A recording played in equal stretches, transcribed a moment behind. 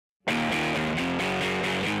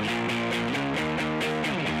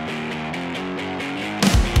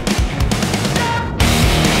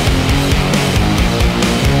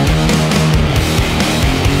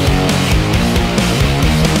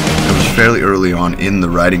fairly early on in the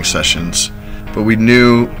writing sessions, but we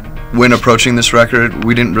knew when approaching this record,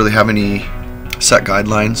 we didn't really have any set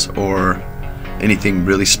guidelines or anything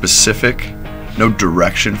really specific, no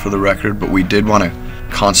direction for the record, but we did want to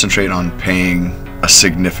concentrate on paying a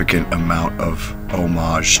significant amount of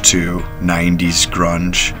homage to 90s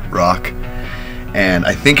grunge rock. And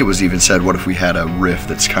I think it was even said, what if we had a riff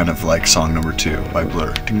that's kind of like song number 2 by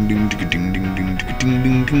Blur? Ding, ding, ding, ding, ding, ding, ding,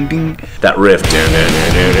 ding, ding, ding. That riff.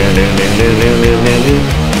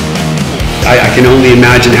 I can only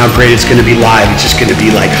imagine how great it's going to be live. It's just going to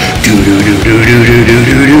be like do do do do do do do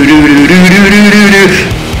do do do do do do.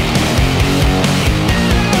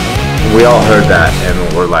 We all heard that and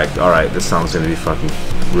we're like, all right, this song's going to be fucking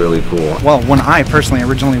really cool. Well, when I personally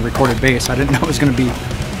originally recorded bass, I didn't know it was going to be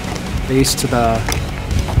bass to the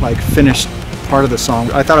like finished part of the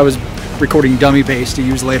song. I thought I was recording dummy bass to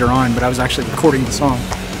use later on, but I was actually recording the song.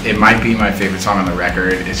 It might be my favorite song on the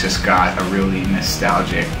record. It's just got a really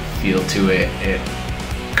nostalgic feel to it. It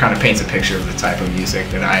kind of paints a picture of the type of music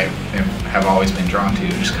that I have always been drawn to,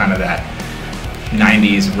 just kind of that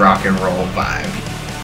 90s rock and roll vibe.